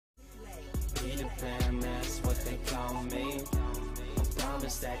fam, that's what they call me. I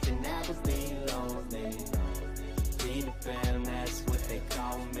promise that you'll never be lonely. Be the fam, that's what they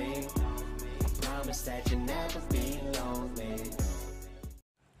call me. I promise that you'll never be lonely.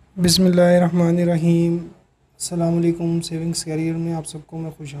 बिस्मिल्लाहिर्रहमानिर्रहीम। अस्सलाम वालेकुम। Savings career में आप सबको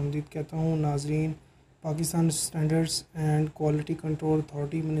मैं खुशामदीद कहता हूँ। नाजरीन, Pakistan standards and quality control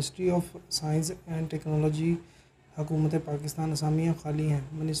authority, ministry of science and technology, हुकूमत पाकिस्तान, असामियाँ खाली हैं।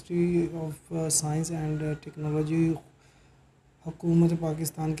 Ministry of science and technology हुकूमत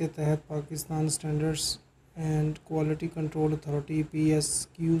पाकिस्तान के तहत Pakistan standards and quality control authority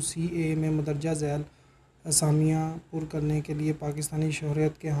PSQCA में मदरजा झैल असामियाँ पुर करने के लिए पाकिस्तानी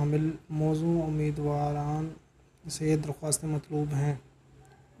शहरियत के हामिल मौजू उम्मीदवारान से दरख्वास्तें मतलूब हैं।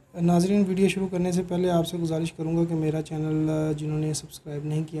 नाज़रीन, वीडियो शुरू करने से पहले आपसे गुजारिश करूँगा कि मेरा चैनल जिन्होंने सब्सक्राइब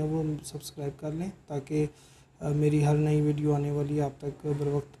नहीं किया वो सब्सक्राइब कर लें ताकि मेरी हर नई वीडियो आने वाली आप तक बर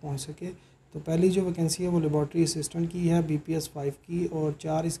वक्त पहुँच सके। तो पहली जो वैकेंसी है वो लेबॉर्ट्री असिस्टेंट की है, BPS-05 की, और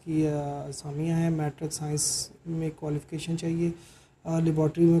 4 इसकी असामियाँ हैं। मैट्रिक साइंस में क्वालिफ़िकेशन चाहिए,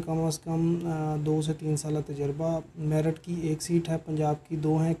 लेबॉर्ट्री में कम अज़ कम 2 से 3 साल तजर्बा। मेरिट की 1 सीट है, पंजाब की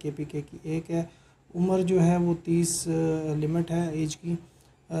 2 हैं, KPK की 1 है। उम्र जो है वो 30 लिमिट है एज की।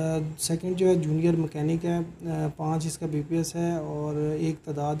 सेकंड जो है जूनियर मैकेनिक है, 5 इसका BPS है और 1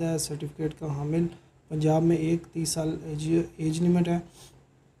 तादाद है सर्टिफिकेट का हामिल। पंजाब में 30 साल एज लिमिट है।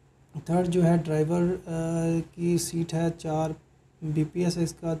 थर्ड जो है ड्राइवर की सीट है, 4 BPS है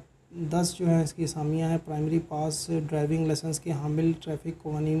इसका। 10 जो है इसकी असामियाँ हैं। प्राइमरी पास ड्राइविंग लाइसेंस के हामिल, ट्रैफिक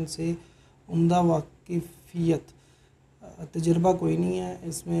कवानीन से उम्दा वाकिफ़ियत, तजर्बा कोई नहीं है।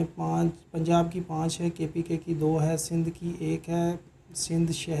 इसमें 5 पंजाब की 5 है, KPK की 2 है, सिंध की 1 है,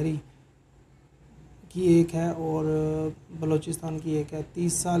 सिंध शहरी की 1 है और बलूचिस्तान की 1 है।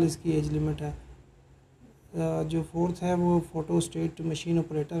 30 साल इसकी एज लिमिट है। जो फोर्थ है वो फोटोस्टेट मशीन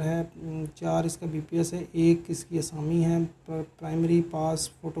ऑपरेटर है। 4 इसका BPS है, 1 इसकी असामी है। प्राइमरी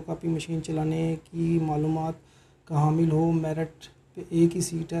पास फ़ोटोकॉपी मशीन चलाने की मालूमात का हामिल हो। मेरिट पे 1 ही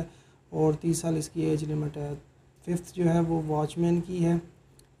सीट है और 30 साल इसकी एज लिमिट है। फिफ्थ जो है वो वॉचमैन की है,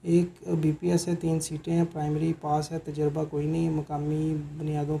 1 BPS है, 3 सीटें हैं, प्राइमरी पास है, तजर्बा कोई नहीं, मकामी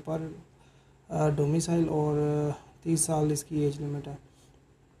बुनियादों पर डोमिसाइल और 30 साल इसकी एज लिमिट है।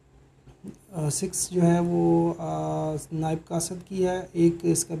 6 जो है वो नाइब कासद की है, 1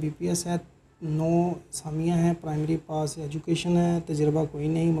 इसका BPS है, 9 सामियाँ हैं, प्राइमरी पास एजुकेशन है, तजर्बा कोई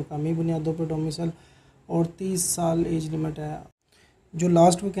नहीं, मकामी बुनियादों पर डोमिसाइल और 30 साल एज लिमिट है। जो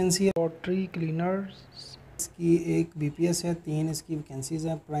लास्ट वैकेंसी है लॉटरी क्लीनर्स, इसकी 1 BPS है, 3 इसकी वैकेंसीज़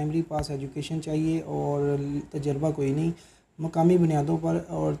हैं। प्राइमरी पास एजुकेशन चाहिए और तजर्बा कोई नहीं, मकामी बुनियादों पर,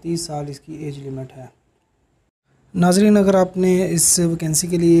 और 30 साल इसकी एज लिमिट है। नाज़रीन, अगर आपने इस वैकेंसी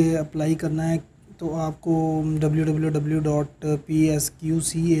के लिए अप्लाई करना है तो आपको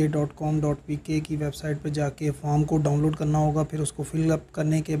www.psqca.com.pk की वेबसाइट पर जाके फॉर्म को डाउनलोड करना होगा। फिर उसको फिल अप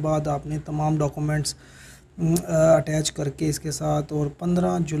करने के बाद आपने तमाम डॉक्यूमेंट्स अटैच करके इसके साथ, और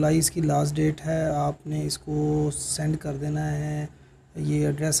 15 जुलाई इसकी लास्ट डेट है, आपने इसको सेंड कर देना है। ये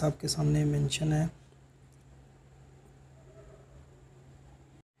एड्रेस आपके सामने मेंशन है।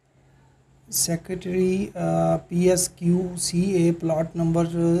 Secretary PSQCA, plot number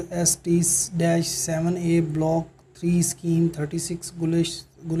ST-7A, block 3, scheme 36,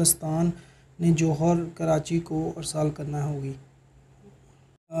 Gulistan ने जौहर, कराची को अरसाल करना होगी।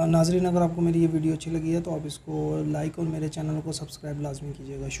 नाज़रीन, अगर आपको मेरी ये वीडियो अच्छी लगी है तो आप इसको लाइक और मेरे चैनल को सब्सक्राइब लाजमी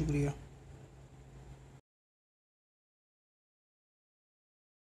कीजिएगा। शुक्रिया।